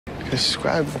It's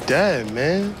Scrap dead,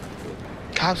 man.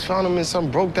 Cops found him in some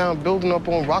broke-down building up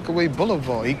on Rockaway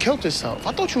Boulevard. He killed himself.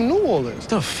 I thought you knew all this. Get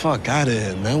the fuck out of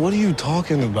here, man. What are you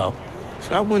talking about?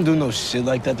 I wouldn't do no shit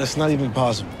like that. That's not even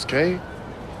possible. Okay?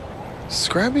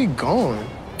 Scrappy gone.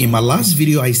 In my last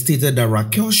video, I stated that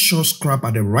Raquel shot Scrap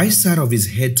at the right side of his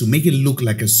head to make it look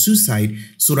like a suicide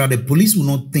so that the police will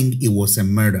not think it was a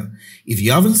murder. If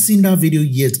you haven't seen that video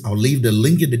yet, I'll leave the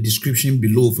link in the description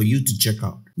below for you to check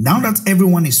out. Now that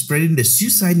everyone is spreading the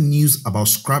suicide news about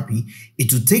Scrappy,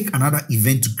 it will take another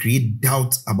event to create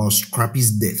doubt about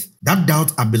Scrappy's death. That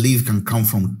doubt, I believe, can come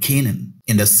from Kanan.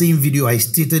 In the same video, I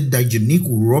stated that Unique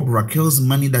will rob Raquel's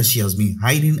money that she has been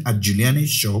hiding at Juliana's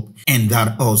shop, and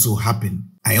that also happened.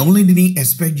 I only didn't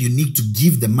expect Unique to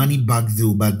give the money back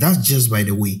though, but that's just by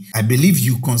the way. I believe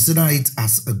you consider it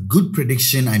as a good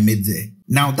prediction I made there.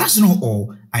 Now that's not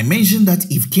all. I mentioned that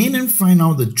if Kanan find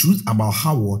out the truth about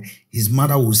Howard, his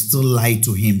mother will still lie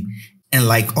to him. And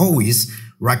like always,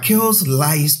 Raquel's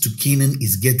lies to Kanan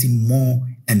is getting more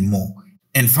and more.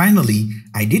 And finally,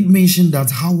 I did mention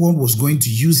that Howard was going to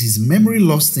use his memory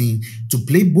loss thing to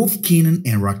play both Kanan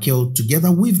and Raquel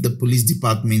together with the police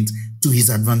department to his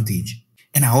advantage.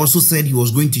 And I also said he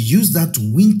was going to use that to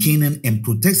win Kanan and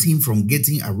protect him from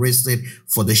getting arrested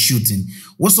for the shooting.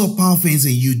 What's up, power fans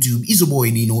on YouTube? It's your boy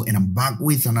Nino, and I'm back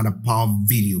with another power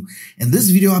video. In this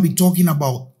video, I'll be talking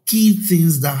about key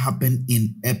things that happened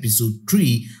in episode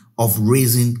 3 of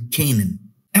Raising Kanan.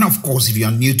 And of course, if you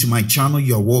are new to my channel,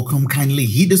 you're welcome. Kindly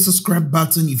hit the subscribe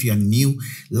button if you are new,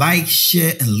 like,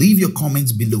 share, and leave your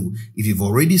comments below. If you've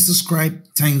already subscribed,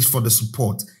 thanks for the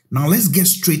support. Now let's get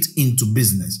straight into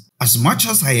business. As much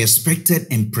as I expected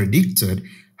and predicted,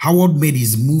 Howard made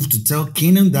his move to tell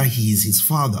Kanan that he is his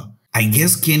father. I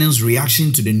guess Kanan's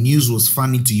reaction to the news was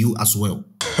funny to you as well.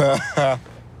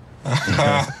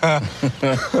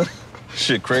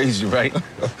 Shit crazy, right?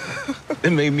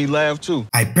 It made me laugh too.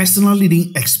 I personally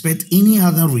didn't expect any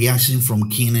other reaction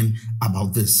from Kanan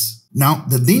about this. Now,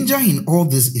 the danger in all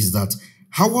this is that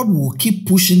Howard will keep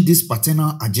pushing this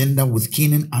paternal agenda with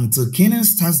Kanan until Kanan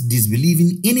starts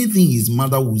disbelieving anything his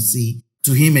mother will say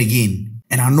to him again.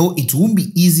 And I know it won't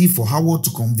be easy for Howard to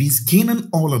convince Kanan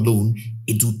all alone.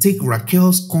 It will take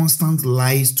Raquel's constant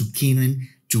lies to Kanan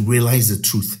to realize the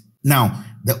truth. Now,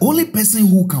 the only person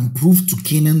who can prove to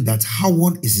Kanan that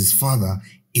Howard is his father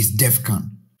is Defcon.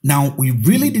 Now, we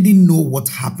really didn't know what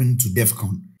happened to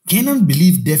Defcon. Kanan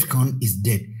believed Defcon is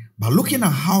dead. But looking at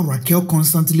how Raquel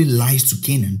constantly lies to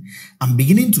Kanan, I'm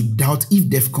beginning to doubt if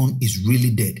Defcon is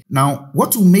really dead. Now,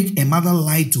 what will make a mother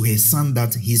lie to her son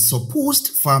that his supposed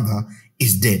father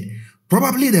is dead?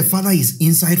 Probably the father is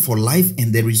inside for life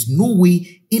and there is no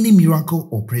way any miracle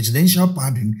or presidential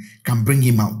pardon can bring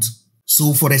him out.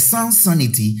 So for the son's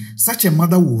sanity, such a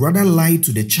mother would rather lie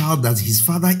to the child that his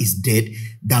father is dead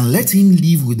than let him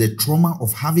live with the trauma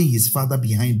of having his father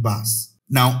behind bars.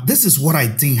 Now, this is what I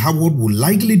think Howard will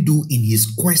likely do in his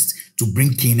quest to bring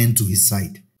Kanan to his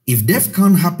side. If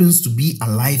Defcon happens to be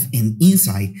alive and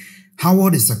inside,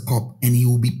 Howard is a cop and he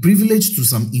will be privileged to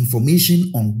some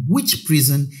information on which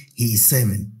prison he is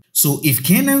serving. So if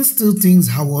Kanan still thinks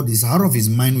Howard is out of his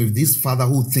mind with this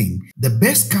fatherhood thing, the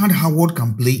best card Howard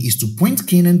can play is to point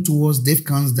Kanan towards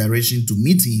Defcon's direction to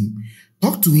meet him,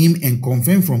 talk to him and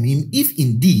confirm from him if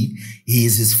indeed he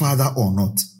is his father or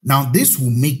not. Now this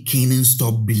will make Kanan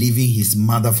stop believing his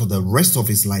mother for the rest of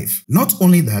his life. Not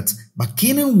only that, but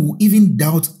Kanan will even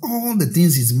doubt all the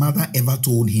things his mother ever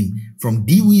told him, from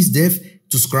Dewey's death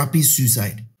to Scrappy's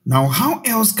suicide. Now how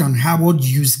else can Howard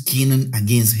use Kanan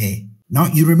against her? Now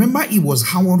you remember it was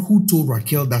Howard who told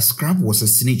Raquel that Scrap was a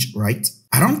snitch, right?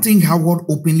 I don't think Howard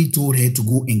openly told her to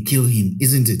go and kill him,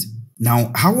 isn't it?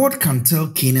 Now, Howard can tell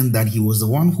Kanan that he was the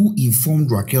one who informed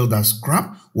Raquel that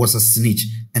Scrap was a snitch,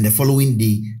 and the following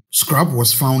day, Scrap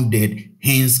was found dead,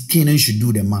 hence Kanan should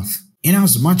do the math. In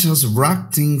as much as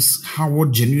Rack thinks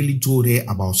Howard genuinely told her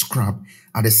about Scrap,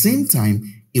 at the same time,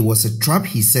 it was a trap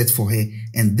he set for her,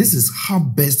 and this is how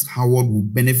best Howard will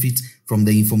benefit from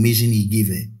the information he gave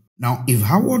her. Now, if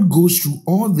Howard goes through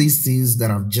all these things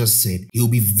that I've just said, he'll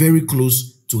be very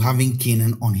close to having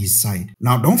Kanan on his side.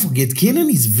 Now, don't forget,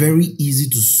 Kanan is very easy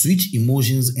to switch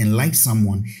emotions and like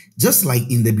someone, just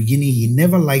like in the beginning he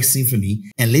never liked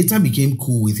Symphony and later became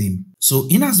cool with him. So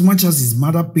in as much as his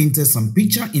mother painted some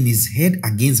picture in his head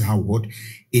against Howard,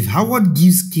 if Howard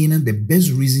gives Kanan the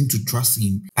best reason to trust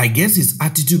him, I guess his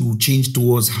attitude will change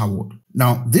towards Howard.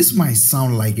 Now, this might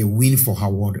sound like a win for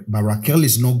Howard, but Raquel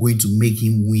is not going to make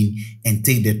him win and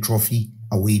take the trophy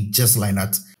away just like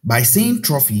that. By saying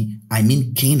trophy, I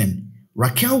mean Kanan.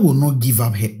 Raquel will not give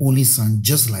up her only son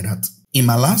just like that. In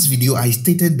my last video, I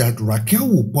stated that Raquel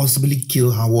will possibly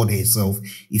kill Howard herself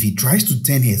if he tries to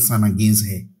turn her son against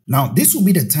her. Now, this will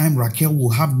be the time Raquel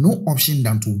will have no option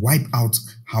than to wipe out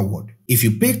Howard. If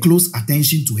you pay close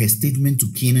attention to her statement to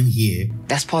Kanan here,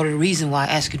 that's part of the reason why I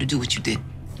asked you to do what you did.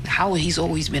 Howard, he's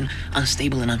always been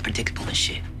unstable and unpredictable and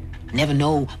shit. Never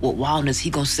know what wildness he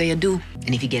gonna say or do.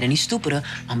 And if he get any stupider,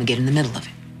 I'm gonna get in the middle of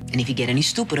it. And if he get any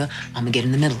stupider, I'm gonna get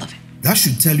in the middle of it. That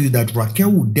should tell you that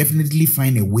Raquel will definitely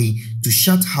find a way to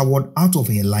shut Howard out of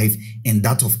her life and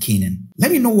that of Kanan.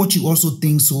 Let me know what you also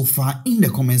think so far in the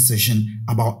comment section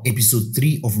about episode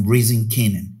 3 of Raising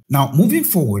Kanan. Now, moving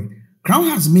forward, Crown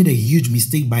has made a huge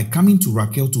mistake by coming to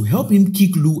Raquel to help him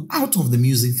kick Lou out of the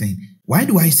music thing. Why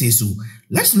do I say so?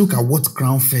 Let's look at what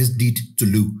Crown first did to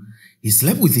Lou. He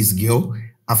slept with his girl.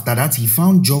 After that, he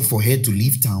found job for her to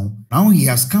leave town. Now he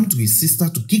has come to his sister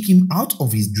to kick him out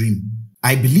of his dream.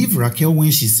 I believe Raquel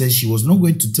when she said she was not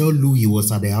going to tell Lou he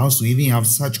was at the house to even have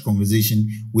such conversation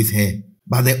with her.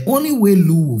 But the only way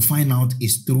Lou will find out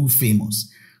is through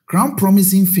Famous. Crown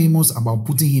promising Famous about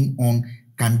putting him on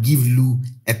can give Lou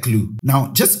a clue.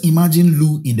 Now, just imagine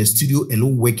Lou in the studio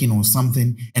alone working on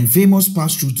something and Famous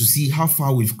pass through to see how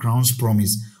far with Crown's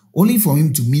promise, only for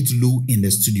him to meet Lou in the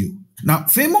studio. Now,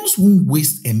 Famous won't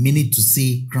waste a minute to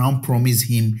say Crown promised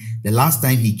him the last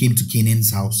time he came to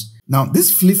Kanan's house. Now,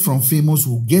 this flip from Famous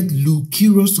will get Lou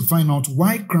curious to find out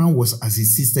why Crown was at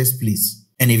his sister's place.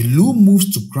 And if Lou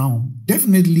moves to Crown,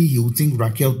 definitely he will think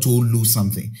Raquel told Lou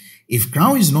something. If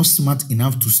Crown is not smart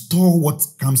enough to store what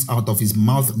comes out of his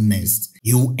mouth next,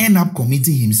 he will end up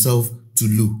committing himself to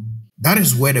Lou. That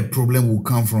is where the problem will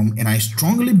come from, and I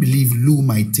strongly believe Lou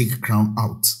might take Crown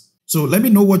out. So let me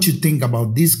know what you think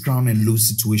about this Crown and Lou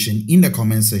situation in the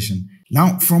comment section.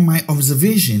 Now, from my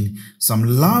observation, some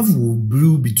love will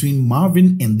brew between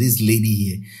Marvin and this lady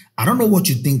here. I don't know what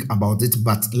you think about it,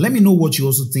 but let me know what you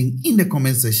also think in the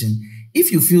comment section if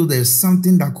you feel there's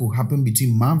something that could happen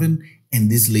between Marvin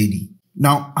and this lady.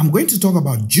 Now, I'm going to talk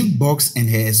about Jukebox and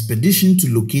her expedition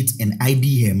to locate and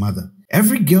ID her mother.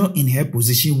 Every girl in her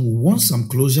position will want some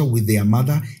closure with their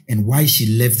mother and why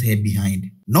she left her behind.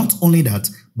 Not only that,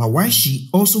 but why she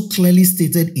also clearly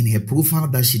stated in her profile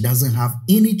that she doesn't have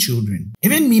any children.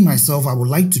 Even me myself, I would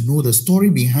like to know the story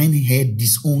behind her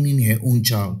disowning her own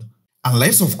child.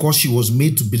 Unless of course she was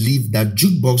made to believe that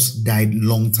Jukebox died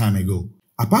long time ago.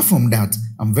 Apart from that,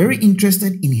 I'm very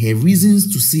interested in her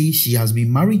reasons to say she has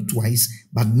been married twice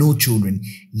but no children,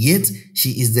 yet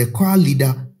she is the choir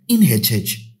leader in her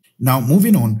church. Now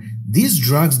moving on, these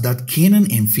drugs that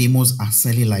Kanan and Famous are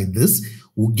selling like this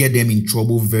will get them in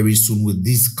trouble very soon with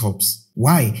these cops.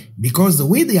 Why? Because the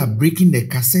way they are breaking the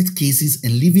cassette cases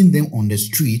and leaving them on the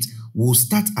street will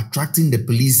start attracting the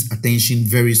police attention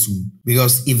very soon.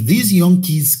 Because if these young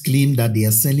kids claim that they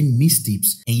are selling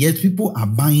mixtapes and yet people are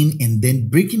buying and then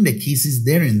breaking the cases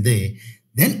there and there,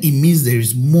 then it means there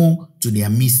is more to their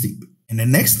mixtape. And the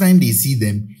next time they see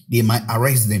them, they might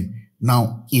arrest them.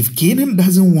 Now, if Kanan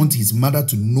doesn't want his mother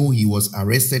to know he was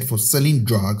arrested for selling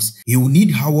drugs, he will need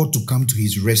Howard to come to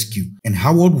his rescue, and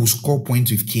Howard will score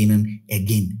points with Kanan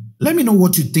again. Let me know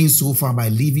what you think so far by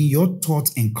leaving your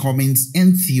thoughts and comments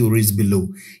and theories below.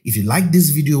 If you like this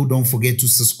video, don't forget to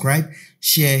subscribe,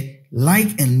 share,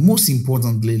 like, and most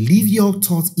importantly, leave your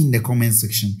thoughts in the comment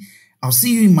section. I'll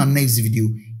see you in my next video.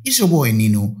 It's your boy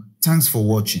Nino. Thanks for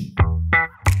watching.